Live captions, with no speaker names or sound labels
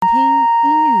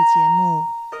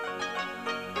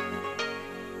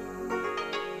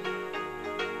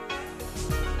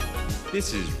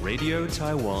This is Radio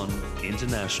Taiwan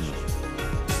International.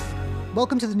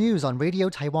 Welcome to the news on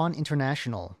Radio Taiwan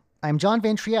International. I'm John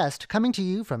Van Trieste, coming to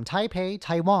you from Taipei,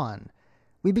 Taiwan.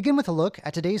 We begin with a look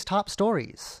at today's top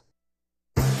stories.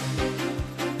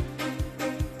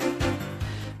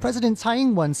 President Tsai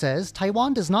Ing-wen says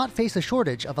Taiwan does not face a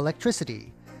shortage of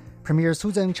electricity. Premier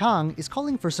Su Tseng-chang is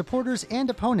calling for supporters and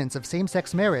opponents of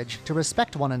same-sex marriage to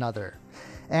respect one another.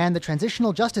 And the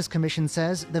Transitional Justice Commission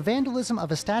says the vandalism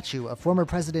of a statue of former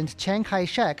President Chiang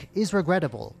Kai-shek is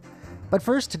regrettable. But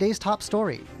first, today's top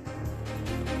story.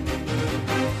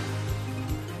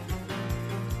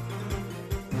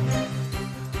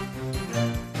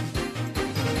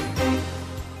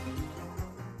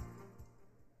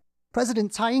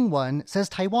 President Tsai Ing-wen says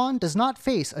Taiwan does not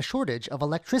face a shortage of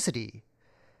electricity.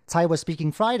 Tsai was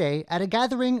speaking Friday at a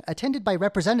gathering attended by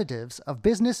representatives of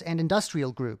business and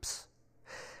industrial groups.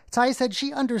 Tsai said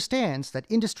she understands that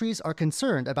industries are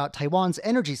concerned about Taiwan's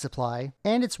energy supply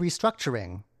and its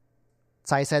restructuring.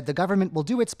 Tsai said the government will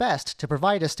do its best to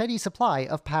provide a steady supply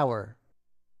of power.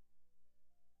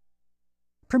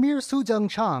 Premier Su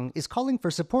Tseng-chang is calling for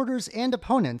supporters and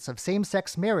opponents of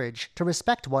same-sex marriage to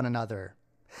respect one another.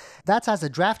 That's as a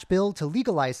draft bill to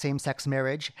legalize same-sex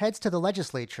marriage heads to the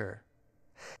legislature.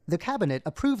 The cabinet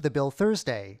approved the bill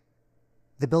Thursday.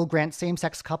 The bill grants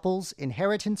same-sex couples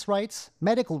inheritance rights,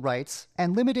 medical rights,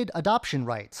 and limited adoption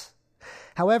rights.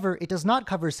 However, it does not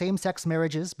cover same-sex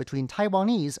marriages between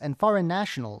Taiwanese and foreign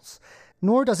nationals,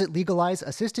 nor does it legalize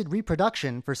assisted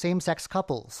reproduction for same-sex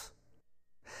couples.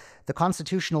 The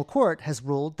Constitutional Court has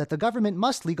ruled that the government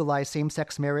must legalize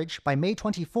same-sex marriage by May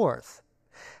 24th.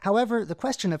 However, the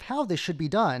question of how this should be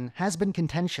done has been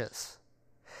contentious.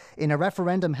 In a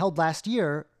referendum held last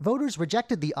year, voters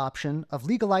rejected the option of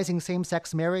legalizing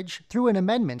same-sex marriage through an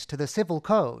amendment to the Civil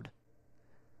Code.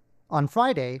 On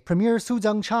Friday, Premier Su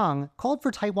Tseng-chang called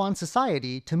for Taiwan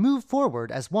society to move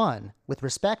forward as one, with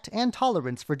respect and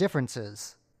tolerance for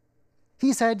differences.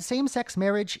 He said same-sex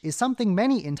marriage is something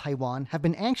many in Taiwan have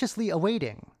been anxiously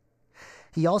awaiting.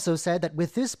 He also said that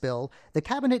with this bill, the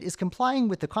cabinet is complying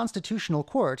with the Constitutional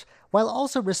Court while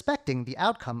also respecting the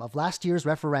outcome of last year's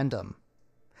referendum.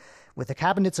 With the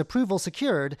cabinet's approval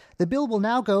secured, the bill will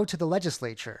now go to the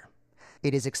legislature.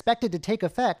 It is expected to take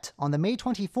effect on the May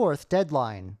 24th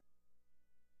deadline.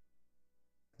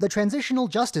 The Transitional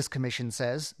Justice Commission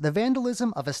says the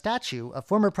vandalism of a statue of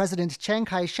former President Chiang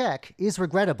Kai-shek is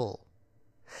regrettable.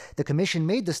 The commission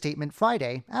made the statement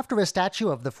Friday after a statue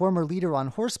of the former leader on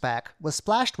horseback was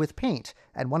splashed with paint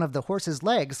and one of the horse's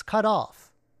legs cut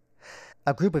off.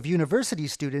 A group of university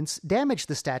students damaged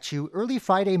the statue early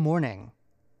Friday morning.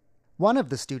 One of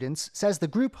the students says the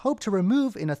group hoped to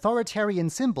remove an authoritarian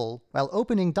symbol while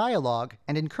opening dialogue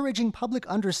and encouraging public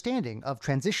understanding of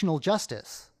transitional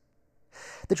justice.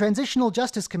 The Transitional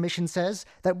Justice Commission says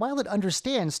that while it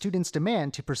understands students'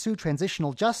 demand to pursue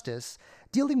transitional justice,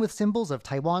 dealing with symbols of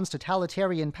Taiwan's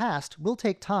totalitarian past will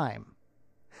take time.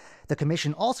 The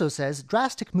commission also says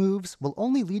drastic moves will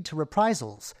only lead to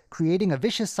reprisals, creating a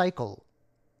vicious cycle.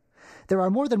 There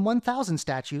are more than 1,000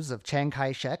 statues of Chiang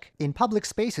Kai-shek in public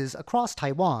spaces across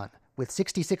Taiwan, with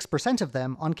 66% of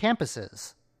them on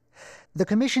campuses. The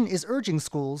commission is urging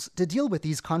schools to deal with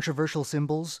these controversial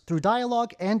symbols through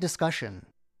dialogue and discussion.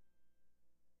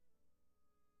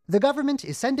 The government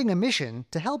is sending a mission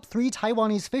to help 3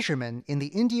 Taiwanese fishermen in the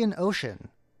Indian Ocean.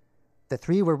 The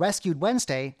 3 were rescued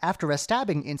Wednesday after a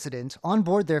stabbing incident on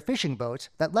board their fishing boat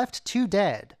that left 2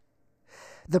 dead.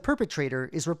 The perpetrator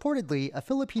is reportedly a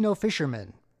Filipino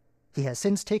fisherman. He has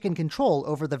since taken control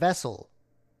over the vessel.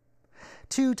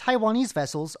 2 Taiwanese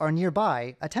vessels are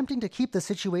nearby, attempting to keep the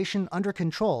situation under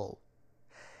control.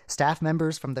 Staff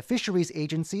members from the Fisheries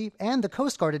Agency and the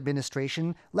Coast Guard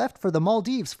Administration left for the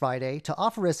Maldives Friday to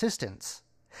offer assistance.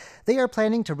 They are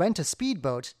planning to rent a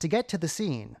speedboat to get to the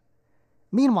scene.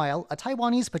 Meanwhile, a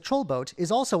Taiwanese patrol boat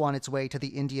is also on its way to the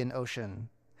Indian Ocean.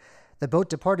 The boat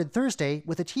departed Thursday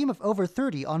with a team of over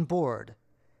 30 on board.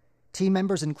 Team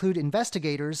members include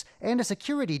investigators and a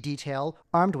security detail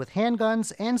armed with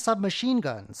handguns and submachine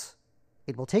guns.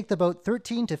 It will take the boat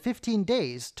 13 to 15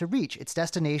 days to reach its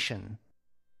destination.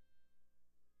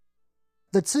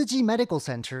 The Tzu Chi Medical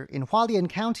Center in Hualien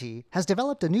County has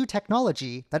developed a new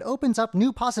technology that opens up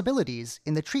new possibilities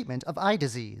in the treatment of eye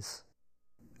disease.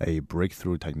 A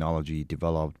breakthrough technology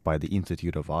developed by the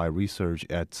Institute of Eye Research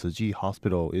at Tzu Chi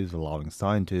Hospital is allowing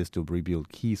scientists to rebuild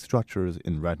key structures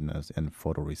in retinas and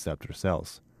photoreceptor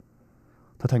cells.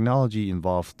 The technology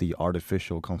involves the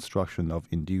artificial construction of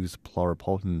induced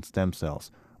pluripotent stem cells,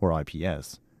 or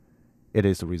IPS. It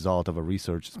is the result of a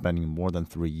research spanning more than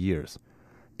 3 years.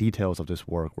 Details of this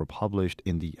work were published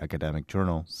in the academic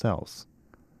journal Cells.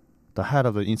 The head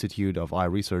of the Institute of Eye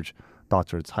Research,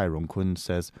 Dr. Cai Rongkun,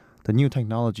 says the new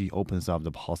technology opens up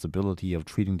the possibility of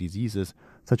treating diseases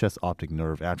such as optic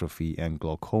nerve atrophy and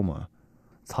glaucoma.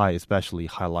 Cai especially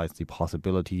highlights the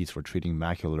possibilities for treating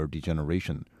macular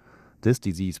degeneration. This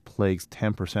disease plagues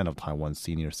 10% of Taiwan's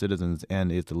senior citizens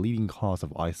and is the leading cause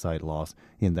of eyesight loss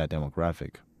in that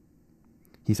demographic.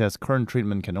 He says current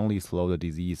treatment can only slow the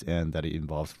disease and that it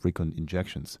involves frequent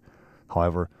injections.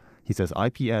 However, he says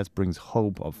IPS brings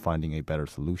hope of finding a better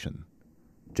solution.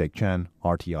 Jake Chen,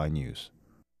 RTI News.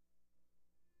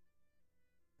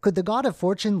 Could the god of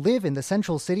fortune live in the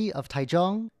central city of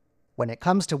Taichung? When it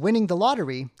comes to winning the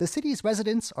lottery, the city's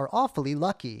residents are awfully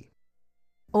lucky.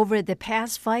 Over the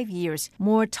past 5 years,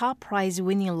 more top prize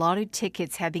winning lottery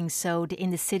tickets have been sold in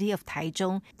the city of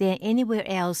Taichung than anywhere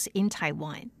else in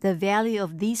Taiwan. The value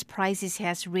of these prizes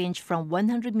has ranged from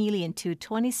 100 million to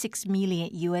 26 million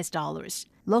US dollars.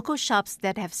 Local shops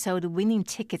that have sold winning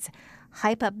tickets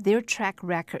hype up their track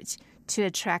records to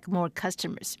attract more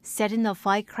customers, setting off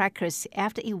firecrackers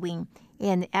after a win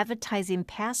and advertising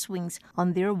past wins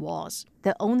on their walls.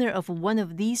 The owner of one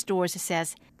of these stores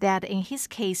says that in his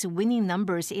case, winning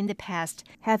numbers in the past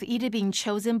have either been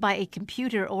chosen by a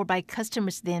computer or by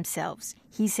customers themselves.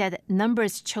 He said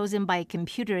numbers chosen by a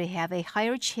computer have a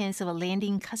higher chance of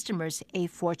landing customers a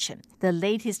fortune. The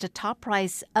latest top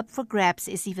prize up for grabs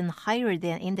is even higher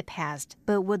than in the past.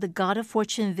 But will the god of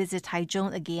fortune visit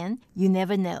Taichung again? You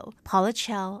never know. Paula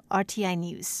Chow, RTI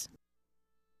News.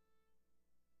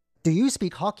 Do you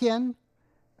speak Hokkien?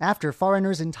 After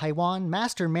foreigners in Taiwan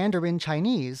master Mandarin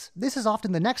Chinese, this is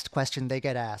often the next question they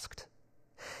get asked.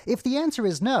 If the answer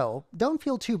is no, don't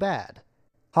feel too bad.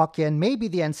 Hokkien may be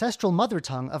the ancestral mother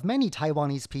tongue of many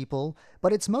Taiwanese people,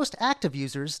 but its most active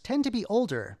users tend to be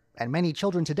older, and many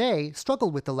children today struggle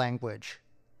with the language.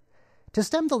 To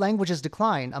stem the language's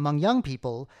decline among young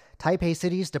people, Taipei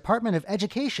City's Department of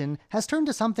Education has turned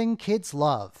to something kids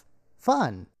love: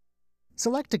 fun.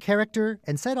 Select a character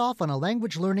and set off on a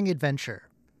language learning adventure.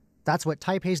 That's what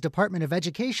Taipei's Department of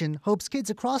Education hopes kids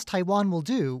across Taiwan will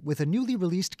do with a newly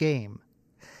released game.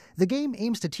 The game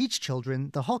aims to teach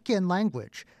children the Hokkien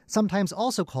language, sometimes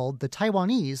also called the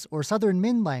Taiwanese or Southern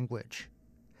Min language.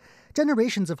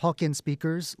 Generations of Hokkien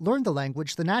speakers learn the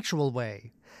language the natural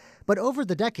way. But over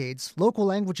the decades, local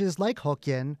languages like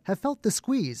Hokkien have felt the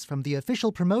squeeze from the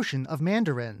official promotion of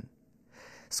Mandarin.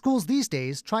 Schools these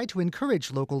days try to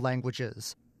encourage local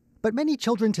languages, but many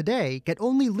children today get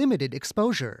only limited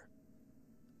exposure.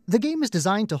 The game is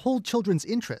designed to hold children's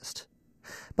interest,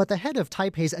 but the head of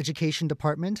Taipei's education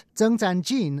department, Zheng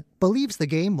Zanjin, believes the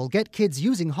game will get kids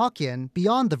using Hokkien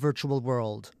beyond the virtual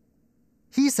world.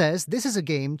 He says this is a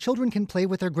game children can play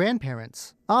with their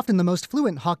grandparents, often the most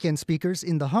fluent Hokkien speakers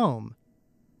in the home.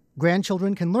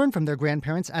 Grandchildren can learn from their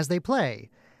grandparents as they play,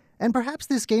 and perhaps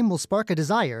this game will spark a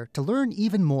desire to learn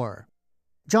even more.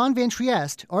 John Van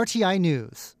Trieste, RTI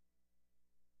News.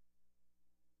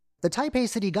 The Taipei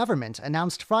city government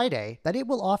announced Friday that it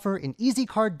will offer an Easy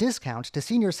Card discount to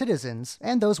senior citizens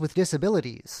and those with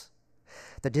disabilities.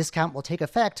 The discount will take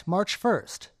effect March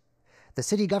 1st. The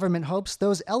city government hopes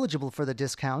those eligible for the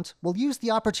discount will use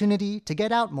the opportunity to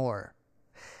get out more.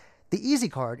 The Easy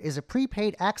Card is a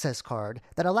prepaid access card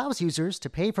that allows users to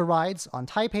pay for rides on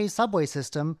Taipei's subway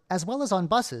system as well as on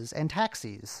buses and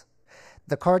taxis.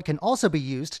 The card can also be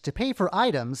used to pay for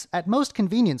items at most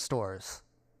convenience stores.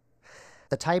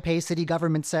 The Taipei city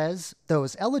government says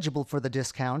those eligible for the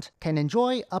discount can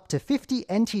enjoy up to 50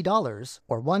 NT dollars,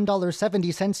 or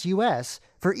 $1.70 US,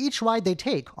 for each ride they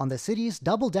take on the city's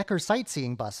double-decker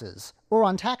sightseeing buses, or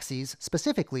on taxis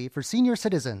specifically for senior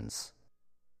citizens.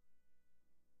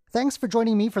 Thanks for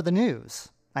joining me for the news.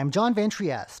 I'm John Van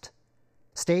Trieste.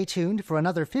 Stay tuned for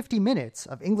another 50 minutes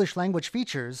of English language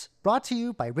features brought to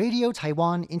you by Radio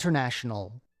Taiwan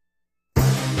International.